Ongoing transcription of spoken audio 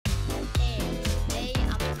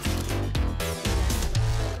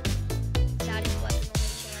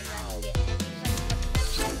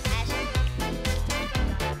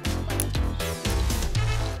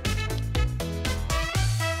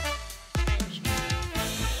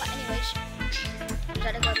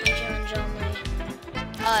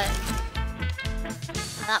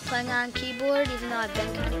I'm not playing on keyboard, even though I've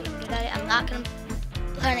been kind of good at it. I'm not gonna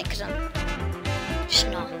play on it because I'm just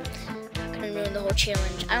not gonna ruin the whole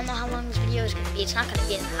challenge. I don't know how long this video is gonna be. It's not gonna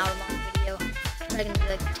be an hour-long video. It's probably gonna be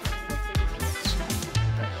like 20 to 30 minutes.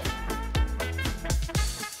 But yeah.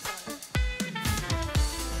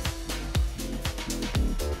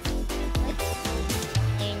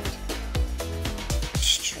 And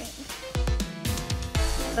stream.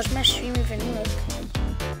 How's my stream even look?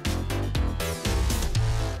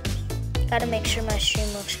 Gotta make sure my stream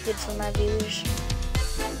looks good for my viewers.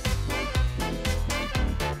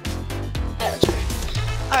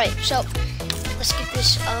 Alright, so let's get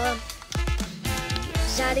this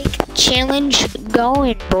exotic challenge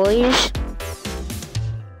going, boys.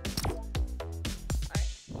 Alright,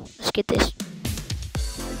 let's get this.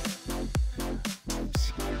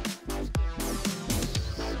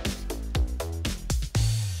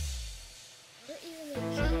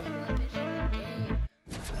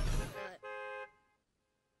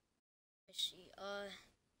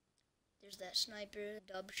 There's that sniper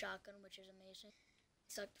dub shotgun, which is amazing.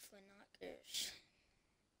 It's like the flintlock.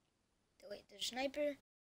 There's sniper,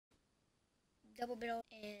 double barrel,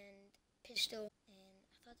 and pistol, and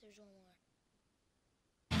I thought there was one more.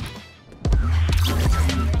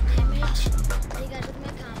 Damage. Hey guys, look at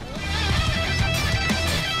my combo.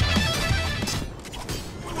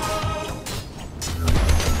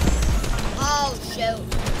 Oh shoot.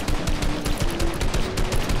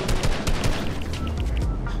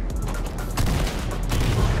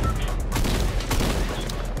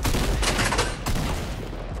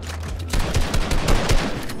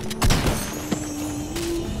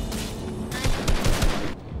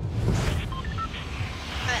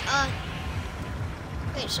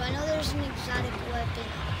 So I know there's an exotic weapon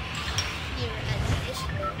here at this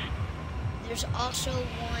room. There's also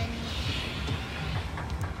one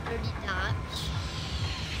 30 dots.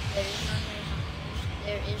 There's none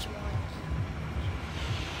there is one.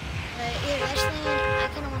 Yeah, last thing, I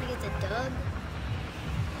kind of want to get the dub.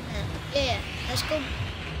 Yeah, let's go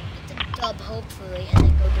get the dub hopefully, and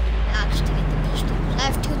then go to the dots to get the pistol. I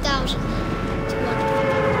have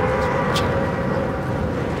 2,250.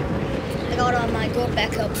 I got all my gold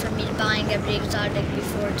back up for me buying every exotic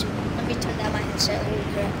before too. Let me turn down my headset. Holy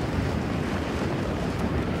crap.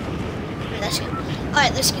 Alright, that's good.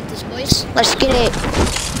 Alright, let's get this, boys. Let's get it.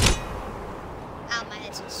 Ow, my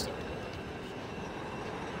headset's stupid.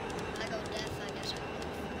 I go deaf, I guess I go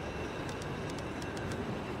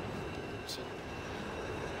deaf. See.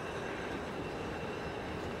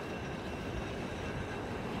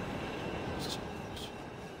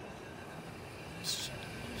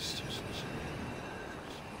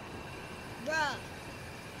 Bruh.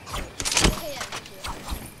 Okay, yeah, I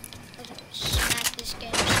can smack this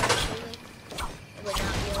game so easily. It would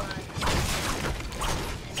not be alive.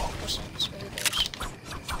 And then listen, smoothers.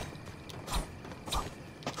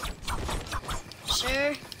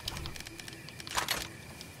 Sir.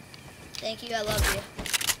 Thank you, I love you.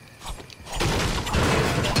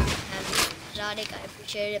 Exotic, I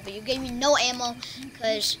appreciate it, but you gave me no ammo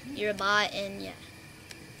because you're a bot and yeah.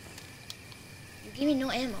 You gave me no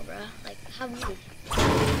ammo, bro. Like, how rude. I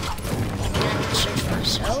need to search for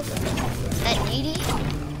myself. That needy?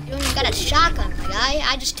 You don't even got a shotgun, my guy.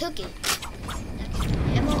 I just took it.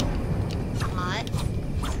 Ammo? Hot.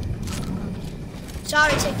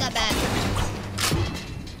 Sorry, take that back.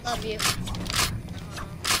 Love you.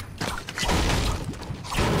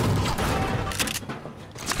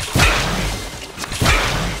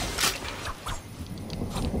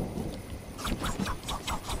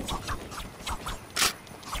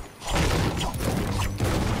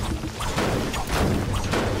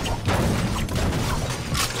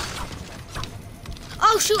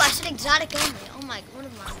 Oh shoot, I said exotic only. Oh my, what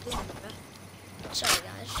am I doing, bro? Sorry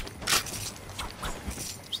guys.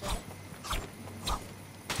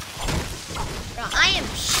 Bro, I am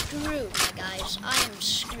screwed, my guys. I am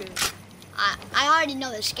screwed. I already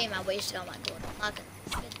know this game I wasted all my gold. I'm not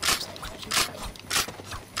gonna get this thing. There's no way.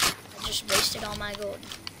 I just wasted all my gold.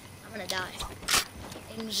 I'm gonna die.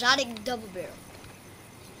 Exotic double barrel.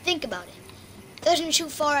 Think about it. Doesn't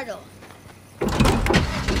shoot far at all.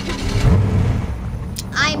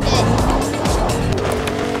 I'm dead.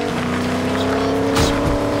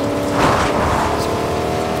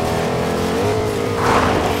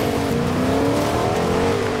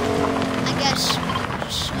 I guess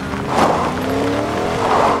just,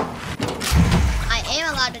 I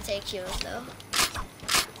am allowed to take kills though.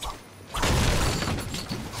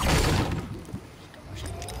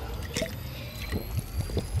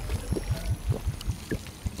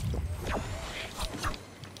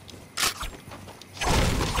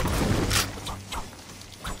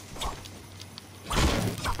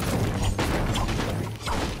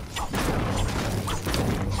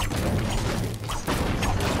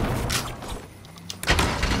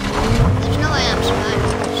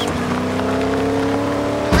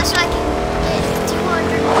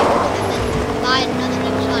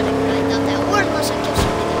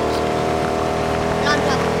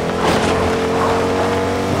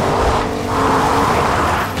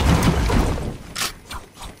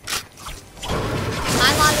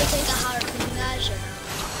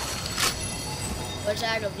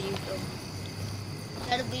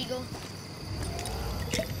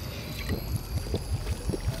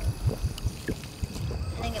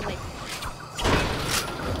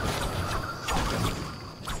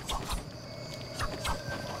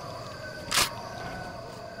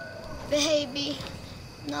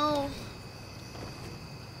 know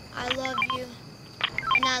I love you,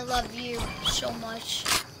 and I love you so much.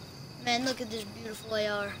 Man, look at this beautiful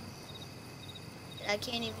AR that I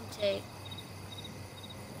can't even take.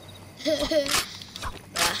 Who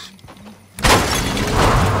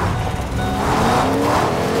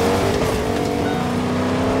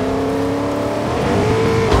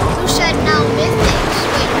said now mythics?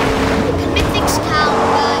 Wait, can mythics count,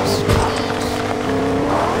 guys? Please.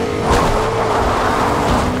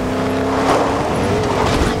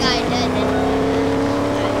 My guy dead.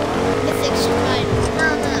 Alright. Mythics right. No.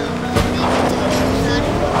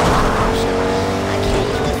 I can't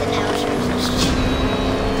use nothing else.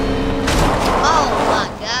 Oh my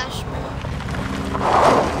gosh, bro.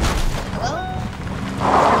 Hello?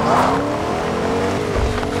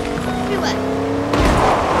 Everywhere.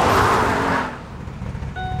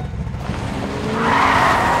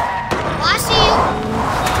 Oh, I see you.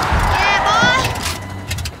 Yeah, boy.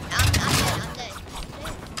 I'm dead.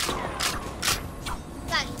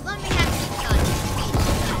 Guys, let me have this shot, please,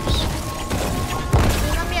 guys.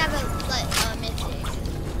 Let me have a mythic.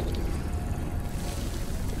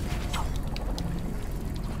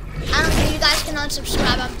 I don't think you guys can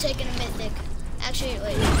unsubscribe. I'm taking a mythic. Actually,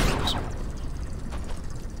 wait.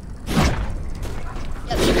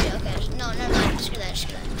 Yep, okay. No, never mind. Screw that.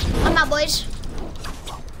 I'm out, boys.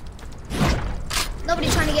 Nobody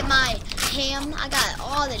trying to get my ham. I got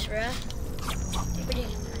all this, bruh. Everybody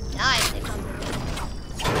gonna die if they come to me.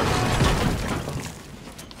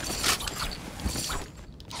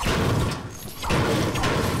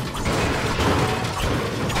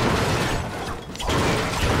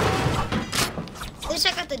 At least I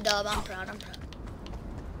got the dub. I'm proud.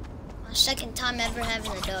 My second time ever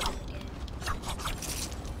having the dub in the game.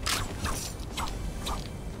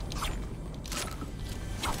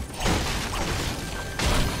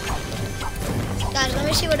 Guys, let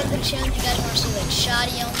me see what other challenge you guys want to see. Like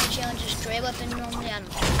shoddy only challenges, stray weapon only. I don't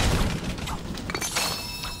know.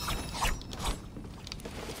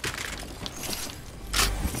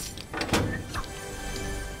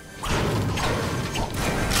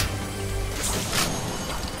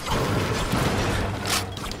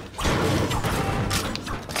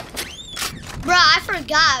 Bro, I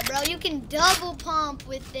forgot, bro. You can double pump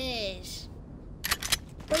with this.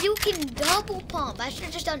 Bro, you can double pump. I should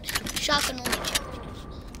have just done shotgun only challenges.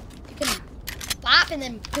 You can pop and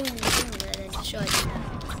then boom, and then show it.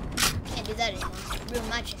 Can't do that anymore. Ruin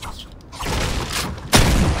my chance.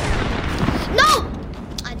 No!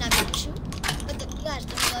 I not mean to shoot. But guys,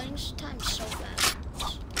 the loading time's so fast.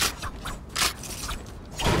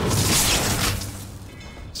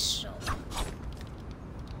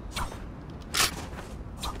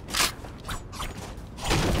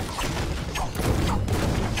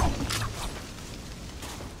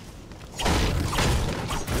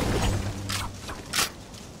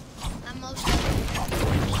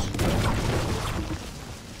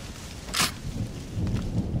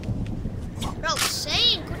 Bro,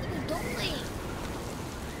 Saint, what are you doing?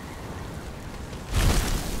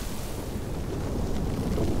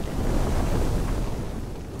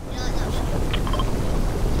 You know what, no,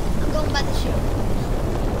 I'm going by the shield.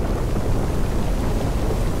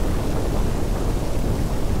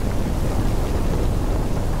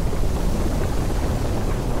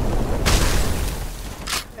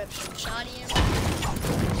 Grab some shoddy in.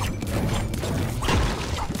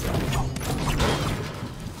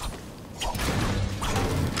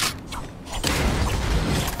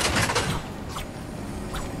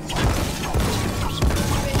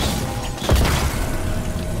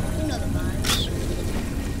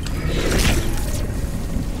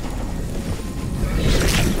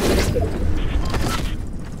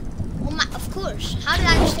 How did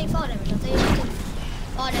I just take fall damage? I thought you just take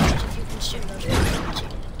fall damage if you consume those weapons.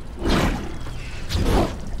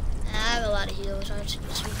 I have a lot of heals. I just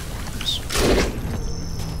need some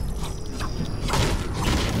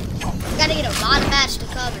I gotta get a lot of mats to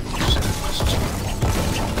cover this.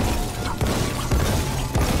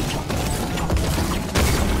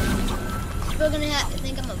 People are gonna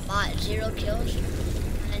think I'm a bot. 0 kills on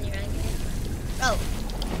any rank game. Bro.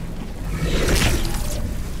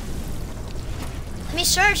 Let me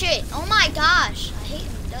search it. Oh my gosh. I hate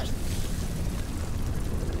when it does that.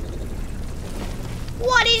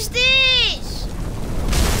 What is this?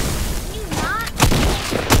 Can you not?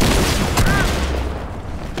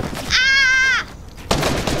 Ah!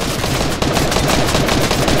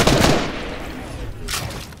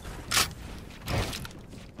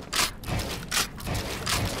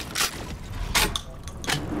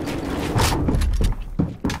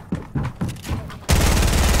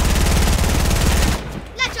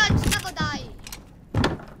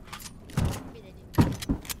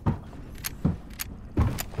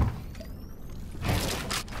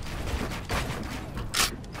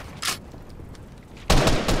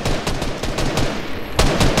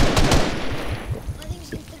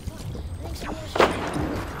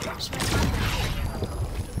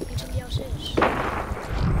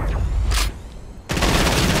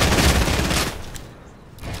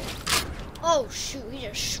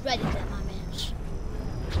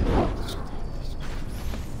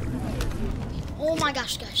 my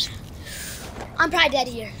gosh, guys. I'm probably dead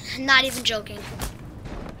here. Not even joking.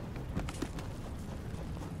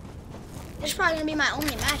 This is probably gonna be my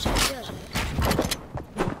only match. I feel like.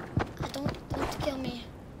 Don't kill me.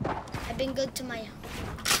 I've been good to my.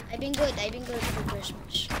 I've been good for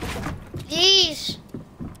Christmas. Please.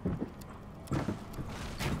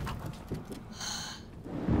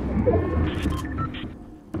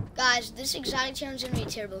 Guys, this exotic challenge is gonna be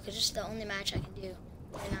terrible because it's the only match I can do.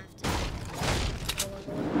 And I have to.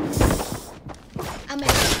 I'll make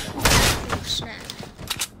it. Oh, snap.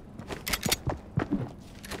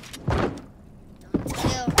 Don't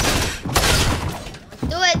kill. Don't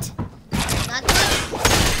do it. Not do it.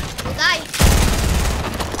 You'll die.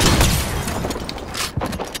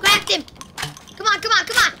 Cracked him. Come on, come on,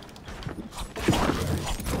 come on.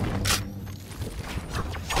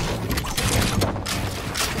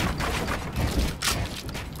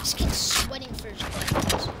 This kid's sweating for his butt.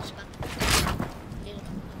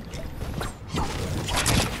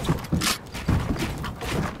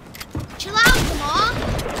 Chill out, come on.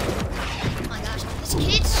 Oh my gosh, this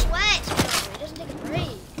kid sweats, bro. He doesn't take a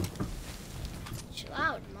break. Chill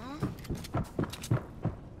out, Mom.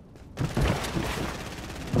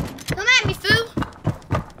 Come at me, foo.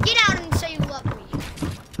 Get out and say you love me.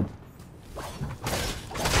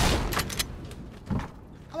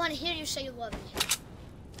 I want to hear you say you love me.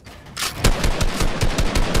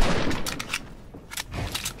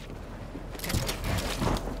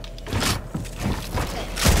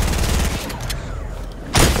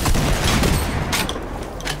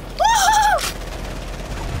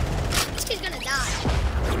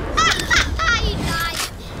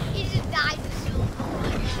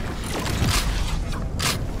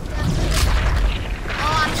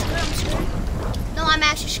 I'm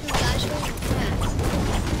actually screwed, guys. Yeah.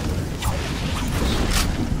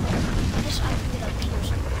 I guess I can get up here or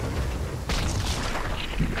something.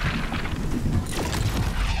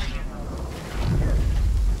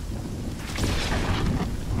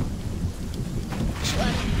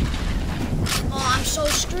 Oh, I'm so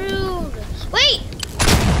screwed. Wait!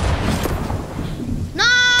 No!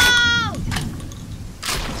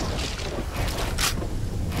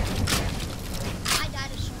 I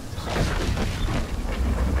died as soon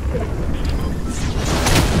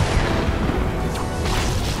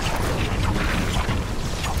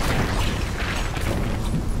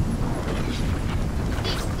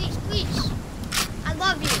Please. I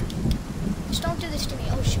love you. Just don't do this to me.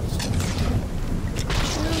 Oh, shoot.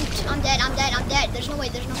 Shoot. I'm dead. There's no way.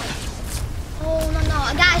 Oh,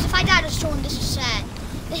 no. Guys, if I die to storm, this is sad.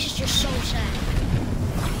 This is just so sad.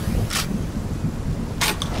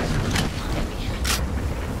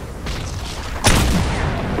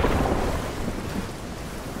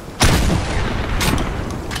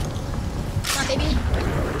 Come on, baby.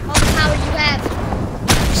 All the power you have.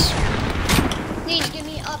 Please get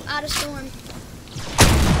me up out of storm.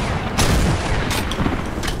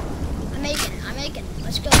 I'm making it.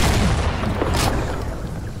 Let's go.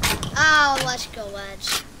 Oh, let's go,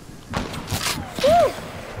 lads. Woo!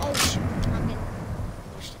 Oh, shoot. I'm getting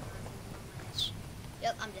pushed.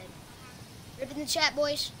 Yep, I'm dead. Rip in the chat,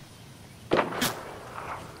 boys.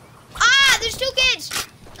 Ah, there's two kids.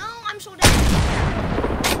 No, I'm so dead.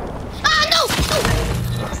 Ah, no!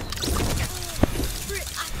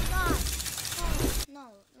 No,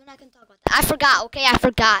 we're not gonna talk about that. I forgot, okay? I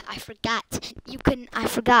forgot. I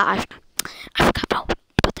forgot, bro.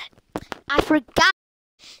 About that. I forgot.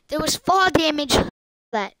 There was fall damage.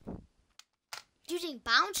 That. Using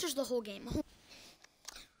bouncers the whole game.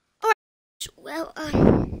 Alright. Well,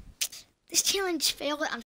 this challenge failed.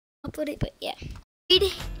 I'm upload it, but yeah.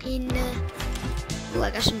 Oh,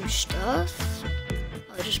 I got some new stuff.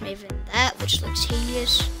 Oh, I just made that, which looks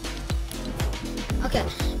hideous. Okay,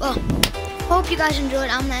 well, hope you guys enjoyed.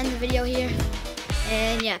 I'm gonna end the video here.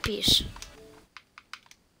 And yeah, peace.